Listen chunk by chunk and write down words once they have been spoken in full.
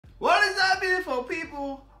beautiful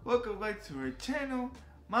people, welcome back to our channel.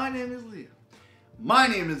 My name is Leo. My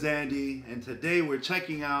name is Andy, and today we're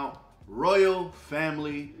checking out Royal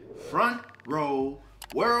Family Front Row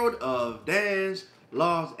World of Dance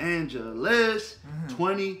Los Angeles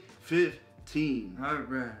 2015. All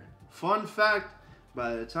right. Fun fact,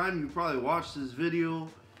 by the time you probably watch this video,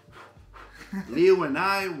 Leo and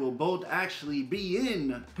I will both actually be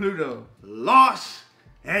in Pluto. Los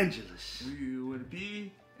Angeles. We would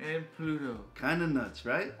be in Pluto. Kind of nuts,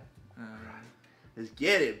 right? Alright. Let's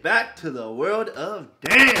get it back to the world of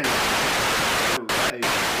dance. Alright, yo.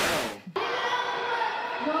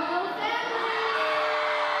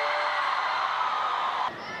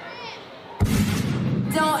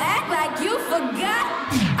 Don't act like you forgot.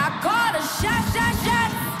 I called a shot.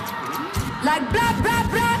 Like blah, blah,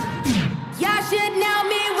 blah. Y'all should know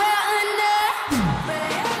me well enough.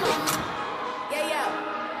 Yeah.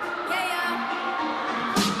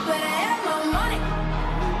 Better have my money.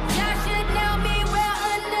 Y'all should know me well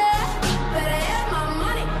enough. Better have my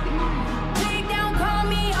money. Please don't call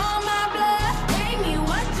me on my bluff. Pay me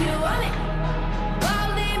what you want it.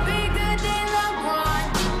 Probably bigger than LeBron.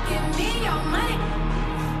 Give me your money.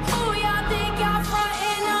 Who y'all think y'all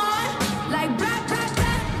frontin' on? Like blah, blah,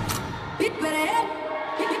 blah. Big better have.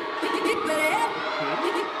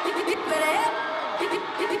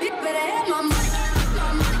 Better have my money.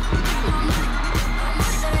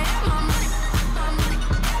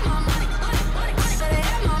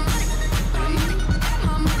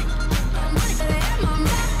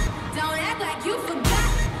 Don't act like you forgot.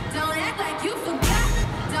 Don't act like you forgot.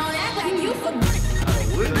 Don't act like you forgot.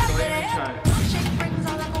 Shake brings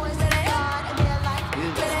all the boys that they are.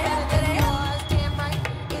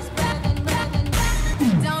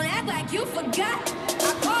 Don't act like you forgot. I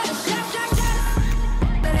called a shot.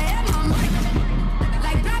 Better have my money.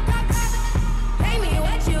 Like blah, blah, blah. Pay me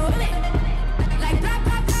what you want it. Like blah,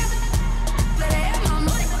 blah, blah. Better have my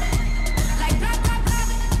money. Like blah, blah, blah.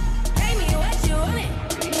 Pay me what you want it.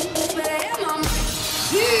 Better have my money.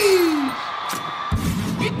 Better have my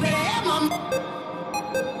money.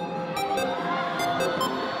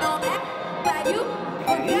 Don't act like you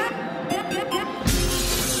forgot.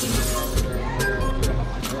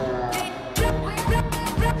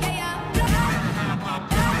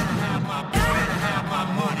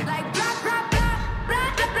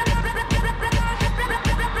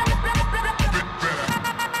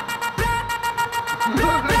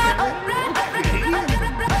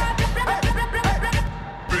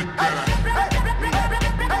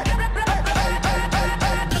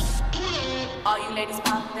 All you ladies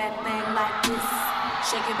pop that thing like this.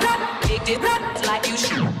 Shake it, dig this like you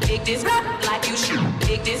shoot. Dig this like you shoot.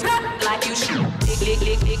 Dig this like you shoot. Dig.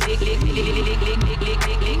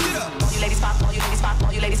 All you ladies pop, all you ladies pop,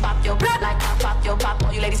 all you ladies pop your like pop your pop.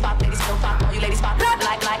 All you ladies pop, ladies don't pop. All you ladies pop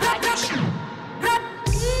like you shoot.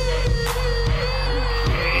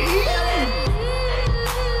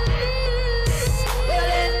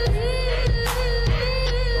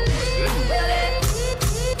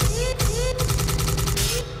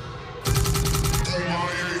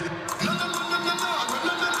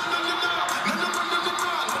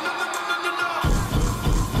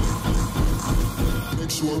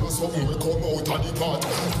 Something will come out of the pot.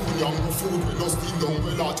 Young food will just steam down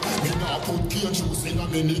a lot. Me nah put cane juice in a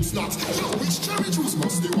minute snacks. Which cherry juice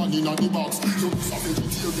must stay one in a the box? You miss a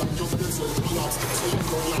vegetarian, just get so relaxed. So you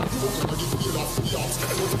go like you open the feel of the ox.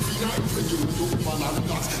 You don't feel like when you do man and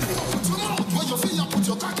relax. Put your mouth where you feel, put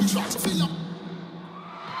your cocky tracks. Feel up.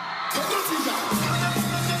 You're not in that.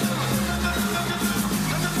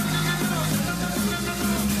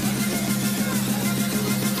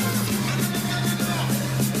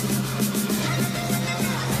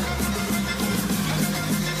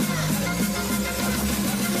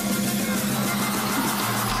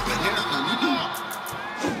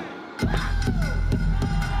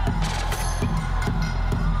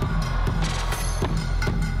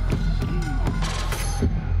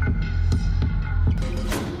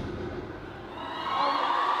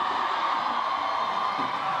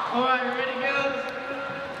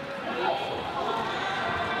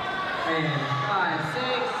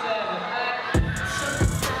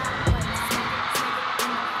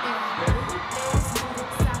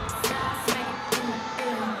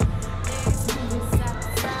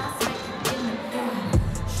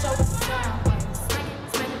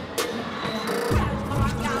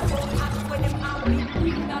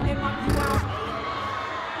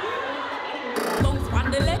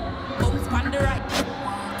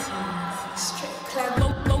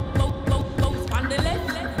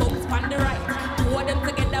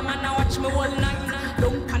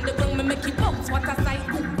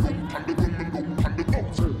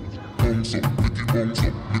 bounce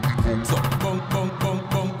up, make it bounce up.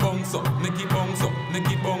 Bounce up, Nicky bounce up,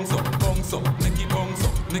 Nicky bounce up, bounce up, Nicky bounce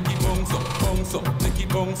up, Nicky bounce up, bounce up, Nicky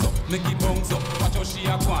bounce up, Nicky bounce up. Watch how she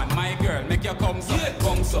a gone, my girl, make your come up,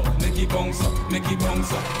 bounce up, Nicky bounce up, Nicky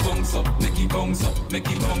bounce up, bounce up, Nicky bounce up,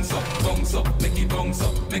 Nicky bounce up, bounce up, Nicky bounce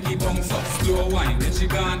up, Nicky bounce up. Slow wine, then she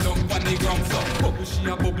gone down on the ground up. Bubble she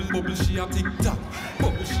a bubble, bubble she a tick tock.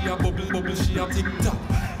 Bubble she a bubble, bubble she a tick tock.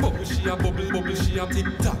 Bubble she a bubble, bubble she a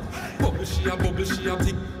tick tock. Bubble she a bubble she a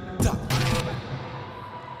tick tock.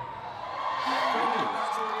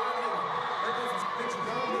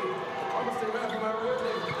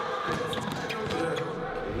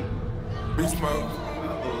 Beast mode.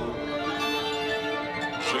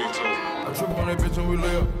 I trip on that bitch when we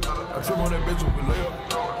lay up. I trip on that bitch when we lay up.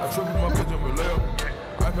 I trip on my bitch when we lay up.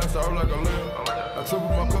 I pass out like a layup. I trip on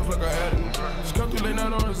my cuffs like I had it. She come through late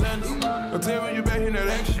night on the Xannies. I'll tell you when you back in that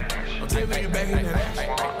action. I'll tell you when you back in that action.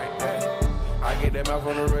 I get that mouth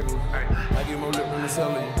on the regular. I get more lip than the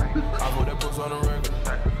cellar. I put that puss on the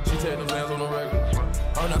regular. She take them hands on the regular.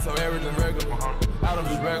 I'm not so average and regular. I don't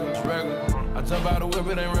just regular. I jump out the whip,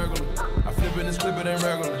 it ain't regular. I flip it and slip, it ain't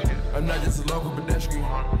regular. I'm not just a local pedestrian.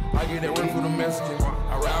 I get that work for the Mexicans.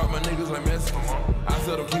 I ride with my niggas like Mexicans. I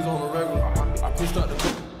sell them keys on the regular. I pushed out the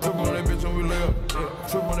trip on that bitch when we lay up. Yeah,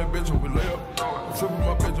 trip on that bitch when we lay up. I trip on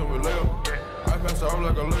my bitch when we lay up. I pass out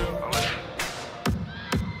like a layup.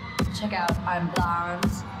 Check out, I'm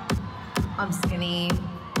blonde, I'm skinny,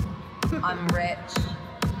 I'm rich,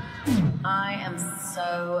 I am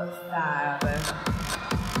so fab.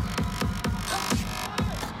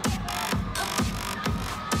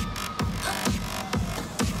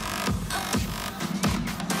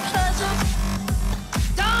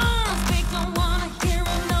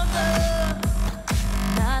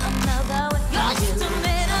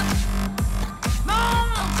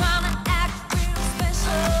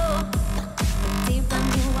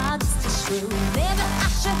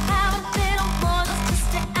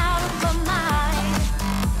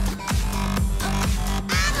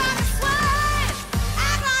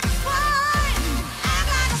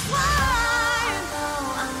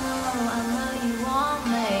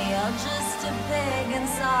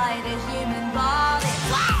 Inside a human body.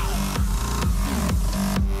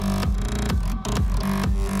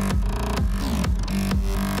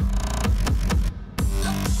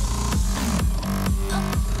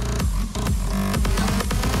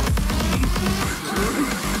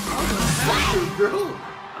 Girl,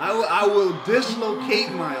 I will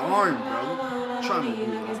dislocate my arm, bro. I'm trying to do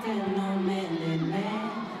that.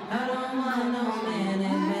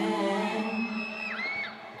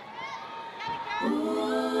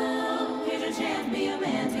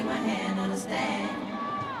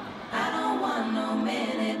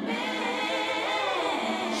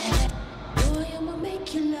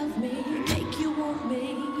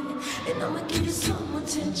 And I'ma give you some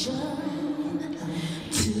attention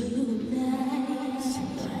tonight.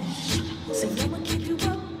 So I'ma keep you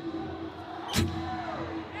up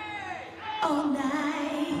all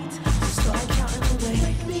night. Start counting away.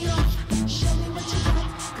 Wake me up, show me what you got,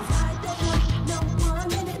 'cause I don't want no 1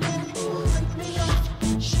 minute man. Wake me up,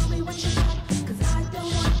 show me what you got, 'cause I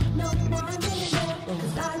don't want no 1 minute man.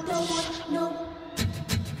 'Cause I don't want no.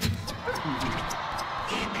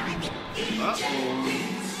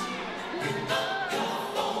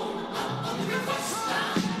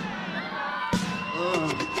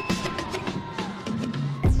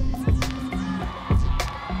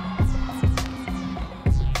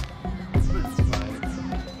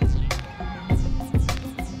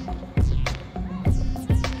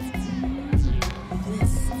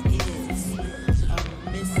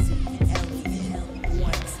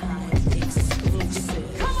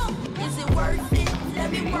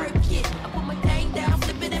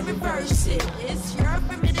 It's your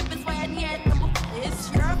primitive, it's why I need.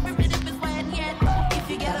 It's your primitive, it's why I need. If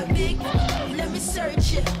you got a big, let me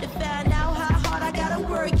search it to find out how hard I gotta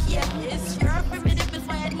work. Yeah, it's your primitive, it's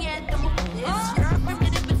why I need. It's your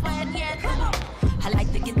primitive, it's why I need. I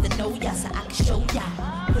like to get to know ya so I can show ya.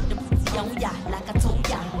 Put the pussy on ya like I told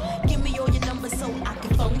ya. Give me all your numbers so I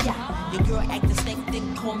can phone ya. Your girl acting snake,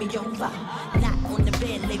 then call me over. Not on the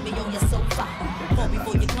bed, lay me on your sofa.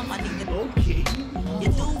 Before you come, I need to. Okay. You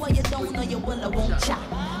do or you don't, or you will, I won't chop.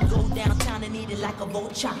 Go downtown and eat it like a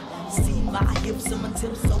vulture. See my hips and my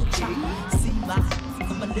tips so chop. See my hips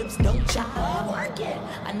and my lips don't chop. Work it,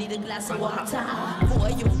 I need a glass of water.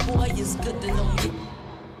 Boy, your boy is good to know you.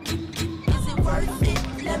 Is it worth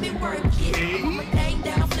it? Let me work it. Put my thing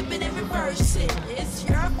down, flip it and reverse it. It's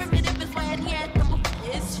your primitive, it's why I need.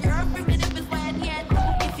 It's your primitive, it's why I need.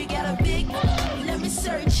 If you got a big, let me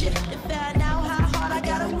search it to find out how hard I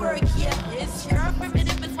gotta work. Yeah, it's your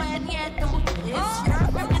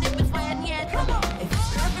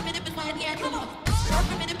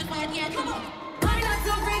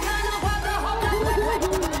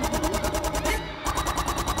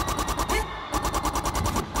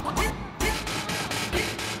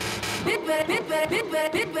Bitch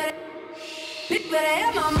better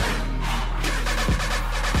have my money.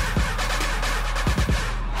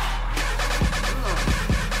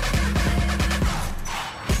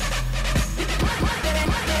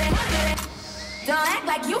 Don't act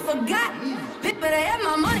like you forgot. Bitch better have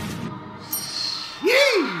my money.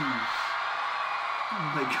 Yeesh! Oh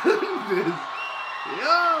my goodness!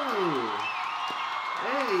 Yo!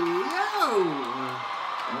 Hey, yo!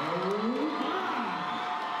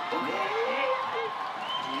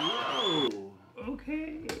 Yo!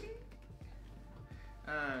 Okay.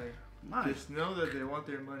 Just know that they want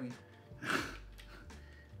their money.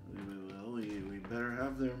 Well, we better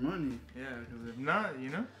have their money. Yeah, because if not, you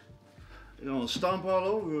know. They're gonna stomp all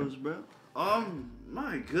over us, bro.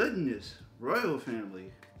 My goodness, Royal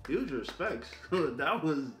family, huge respects. that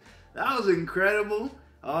was incredible.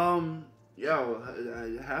 Yo,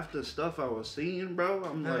 half the stuff I was seeing, bro,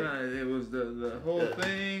 I'm like, it was the whole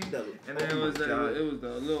thing, and then it was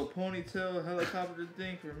the little ponytail helicopter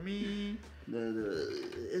thing for me.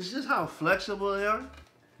 It's just how flexible they are,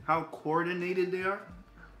 how coordinated they are.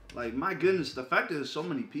 Like, my goodness, the fact that there's so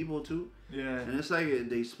many people too. Yeah. And it's like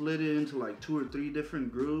they split it into like 2 or 3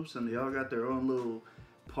 different groups, and they all got their own little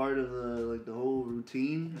part of the whole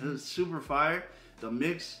routine. It was super fire. The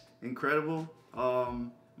mix, incredible.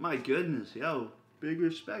 My goodness, yo, big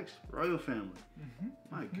respects, Royal family.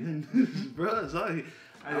 My goodness, bro. Sorry.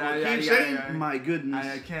 I keep saying, my goodness.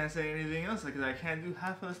 I can't say anything else because I can't do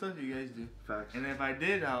half of the stuff you guys do. Facts. And if I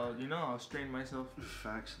did, I'll strain myself.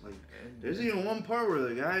 Facts. Like, there's even one part where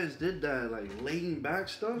the guys did that, like, laying back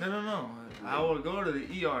stuff. No. I will go to the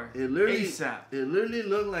ER. ASAP. It literally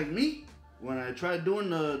looked like me when I tried doing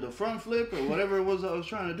the front flip or whatever it was I was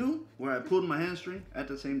trying to do, where I pulled my hamstring at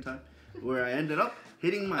the same time, where I ended up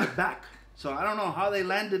hitting my back. So I don't know how they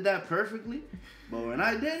landed that perfectly, but when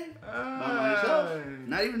I did it by myself,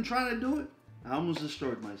 not even trying to do it, I almost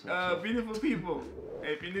destroyed myself. Beautiful people,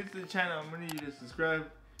 if you're new to the channel, I'm gonna need you to subscribe,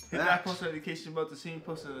 hit that post notification bell to see me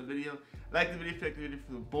post another video, like the video if you like the video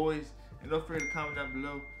for the boys, and don't forget to comment down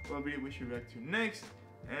below what video we should react to next.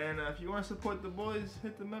 And if you want to support the boys,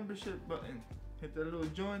 hit the membership button, hit that little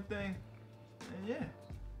join thing, and yeah.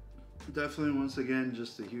 Definitely, once again,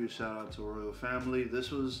 just a huge shout out to Royal family. This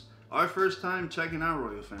was our first time checking out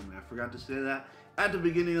Royal family. I forgot to say that at the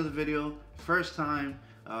beginning of the video. First time.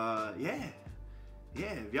 Yeah.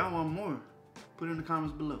 If y'all want more, put it in the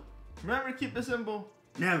comments below. Remember, keep it simple.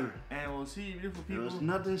 Never. And we'll see you, beautiful people. There's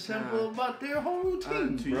nothing simple about their whole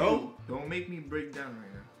routine, bro. You. Don't make me break down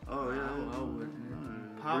right now. Oh yeah. I would.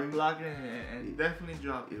 Pop, block it, and definitely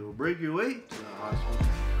drop it. It will break your weight to the hospital.